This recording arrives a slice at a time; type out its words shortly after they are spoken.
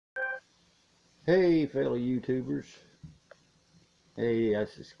Hey, fellow YouTubers. Hey,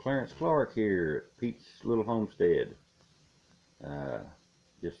 this is Clarence Clark here at Pete's Little Homestead. Uh,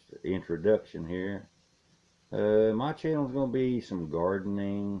 just an introduction here. My channel is going to be some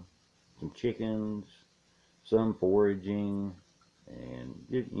gardening, some chickens, some foraging, and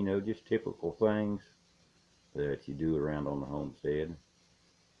just typical things that you do around on the homestead.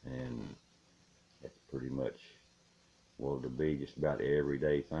 And that's pretty much what it'll be, just about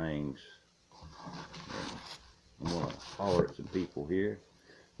everyday things. And I'm going to holler at some people here.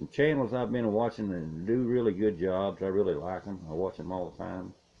 The channels I've been watching and do really good jobs. I really like them. I watch them all the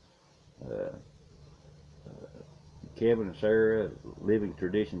time. Uh, Kevin and Sarah, Living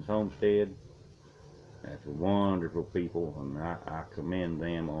Traditions Homestead. That's wonderful people, and I commend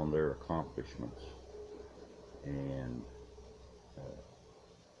them on their accomplishments. And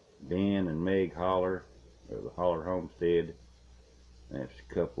Ben and Meg Holler, the Holler Homestead. That's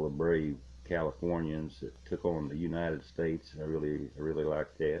a couple of brave Californians that took on the United States. I really like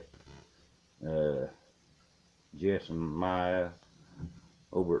that. Jess and Maya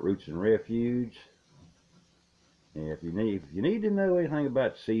over at Roots and Refuge. And if you need to know anything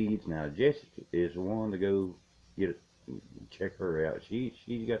about seeds, now Jessica is the one to go get it, check her out.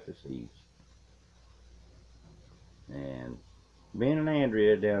 She's got the seeds. And Ben and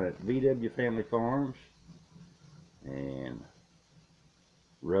Andrea down at VW Family Farms, and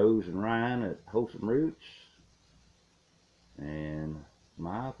Rose and Ryan at Wholesome Roots, and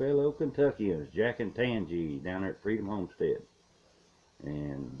my fellow Kentuckians, Jack and Tangy down there at Freedom Homestead.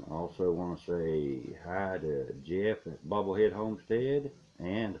 And also want to say hi to Jeff at Bobblehead Homestead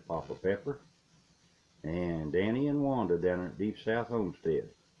and Papa Pepper, and Danny and Wanda down at Deep South Homestead.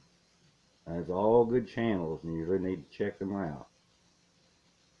 That's all good channels, and you really need to check them out.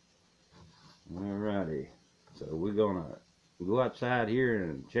 Alrighty, so we're gonna go outside here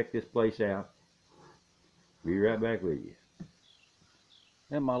and check this place out. Be right back with you.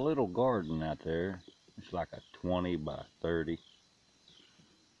 And my little garden out there, it's like a 20 by 30,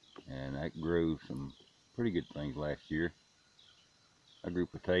 and that grew some pretty good things last year. I grew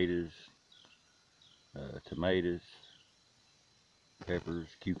potatoes, tomatoes, peppers,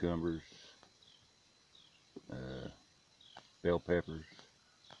 cucumbers, uh, bell peppers,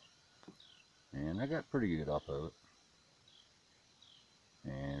 and I got pretty good off of it.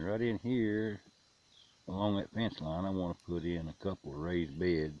 And right in here, along that fence line, I want to put in a couple of raised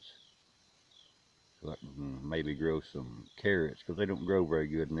beds so I can maybe grow some carrots, because they don't grow very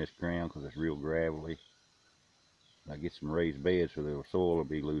good in this ground because it's real gravelly. I get some raised beds so the soil will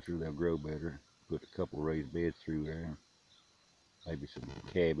be looser, they'll grow better. Put a couple of raised beds through there, maybe some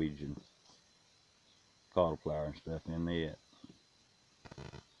cabbage and cauliflower and stuff in there.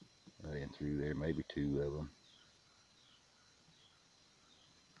 Right in through there, maybe two of them.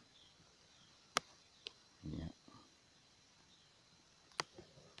 Yeah.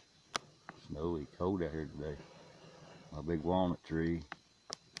 Snowy, cold out here today. My big walnut tree.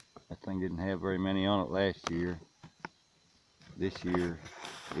 That thing didn't have very many on it last year. This year,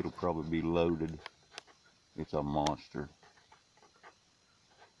 it'll probably be loaded. It's a monster.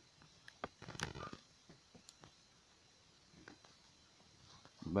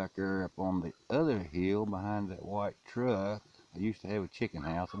 Back there up on the other hill behind that white truck, I used to have a chicken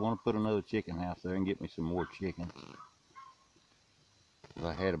house. I want to put another chicken house there and get me some more chickens.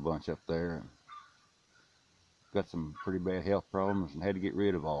 I had a bunch up there. Got some pretty bad health problems and had to get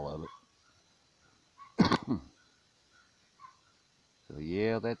rid of all of it. So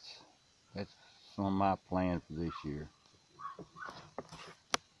yeah, that's some of my plans for this year.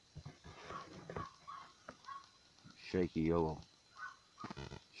 Shaky old,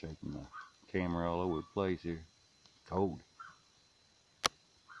 shaking the camera all over the place here. Cold.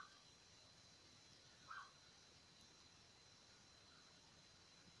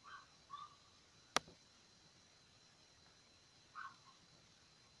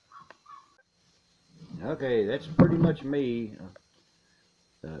 Okay, that's pretty much me.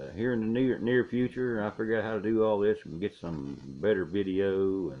 Here in the near future, I figure out how to do all this and get some better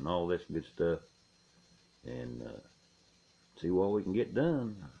video and all this good stuff, and see what we can get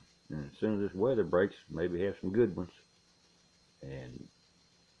done. And as soon as this weather breaks, maybe have some good ones. And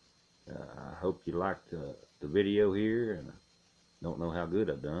I hope you liked the video here, and I don't know how good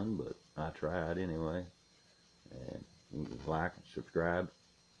I've done, but I tried anyway. And you can like and subscribe.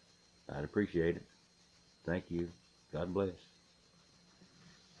 I'd appreciate it. Thank you. God bless.